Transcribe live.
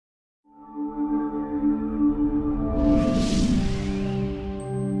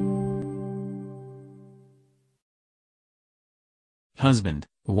husband,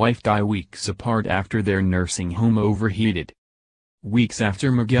 wife die weeks apart after their nursing home overheated. Weeks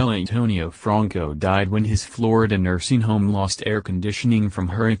after Miguel Antonio Franco died when his Florida nursing home lost air conditioning from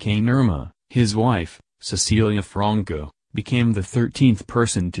Hurricane Irma, his wife, Cecilia Franco, became the 13th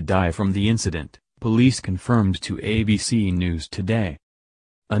person to die from the incident, police confirmed to ABC News today.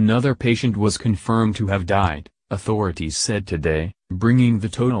 Another patient was confirmed to have died, authorities said today, bringing the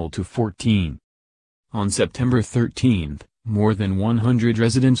total to 14. On September 13, more than 100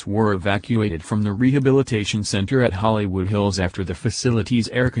 residents were evacuated from the rehabilitation center at Hollywood Hills after the facility's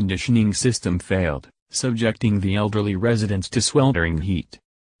air conditioning system failed, subjecting the elderly residents to sweltering heat.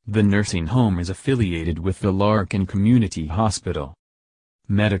 The nursing home is affiliated with the Larkin Community Hospital.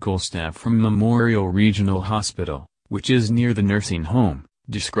 Medical staff from Memorial Regional Hospital, which is near the nursing home,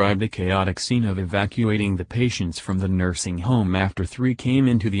 described a chaotic scene of evacuating the patients from the nursing home after 3 came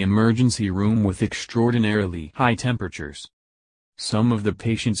into the emergency room with extraordinarily high temperatures. Some of the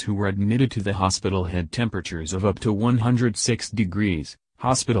patients who were admitted to the hospital had temperatures of up to 106 degrees,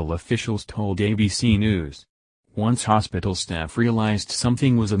 hospital officials told ABC News. Once hospital staff realized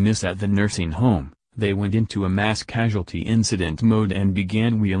something was amiss at the nursing home, they went into a mass casualty incident mode and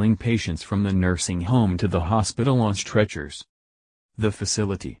began wheeling patients from the nursing home to the hospital on stretchers. The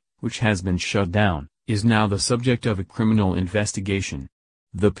facility, which has been shut down, is now the subject of a criminal investigation.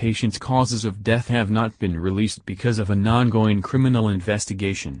 The patient's causes of death have not been released because of an ongoing criminal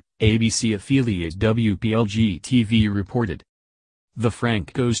investigation, ABC affiliate WPLG-TV reported. The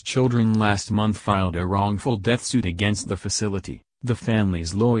Franco's children last month filed a wrongful death suit against the facility, the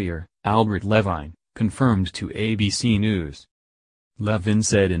family's lawyer, Albert Levine, confirmed to ABC News. Levin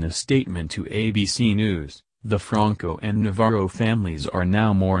said in a statement to ABC News, "The Franco and Navarro families are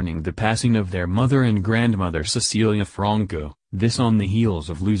now mourning the passing of their mother and grandmother Cecilia Franco, this on the heels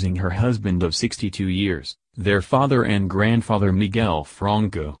of losing her husband of 62 years, their father and grandfather Miguel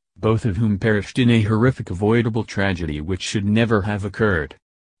Franco, both of whom perished in a horrific avoidable tragedy which should never have occurred.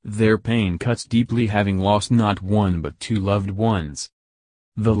 Their pain cuts deeply, having lost not one but 2 loved ones."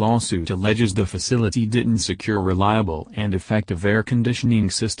 The lawsuit alleges the facility didn't secure reliable and effective air conditioning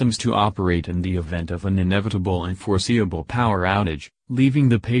systems to operate in the event of an inevitable and foreseeable power outage, leaving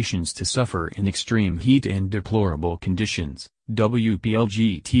the patients to suffer in extreme heat and deplorable conditions,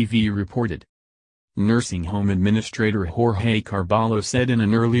 WPLG-TV reported. Nursing home administrator Jorge Carballo said in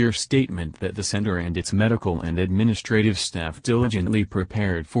an earlier statement that the center and its medical and administrative staff diligently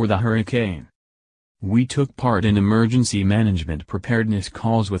prepared for the hurricane. "We took part in emergency management preparedness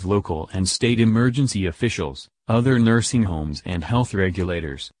calls with local and state emergency officials, other nursing homes and health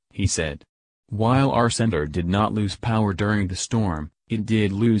regulators," he said. While our center did not lose power during the storm, it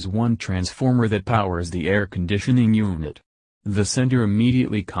did lose one transformer that powers the air conditioning unit. The center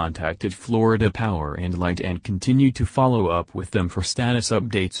immediately contacted Florida Power and Light and continued to follow up with them for status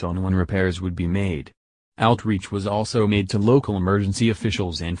updates on when repairs would be made. Outreach was also made to local emergency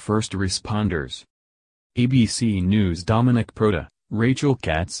officials and first responders. ABC News' Dominic Prota, Rachel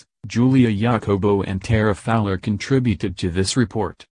Katz, Julia Jacobo and Tara Fowler contributed to this report.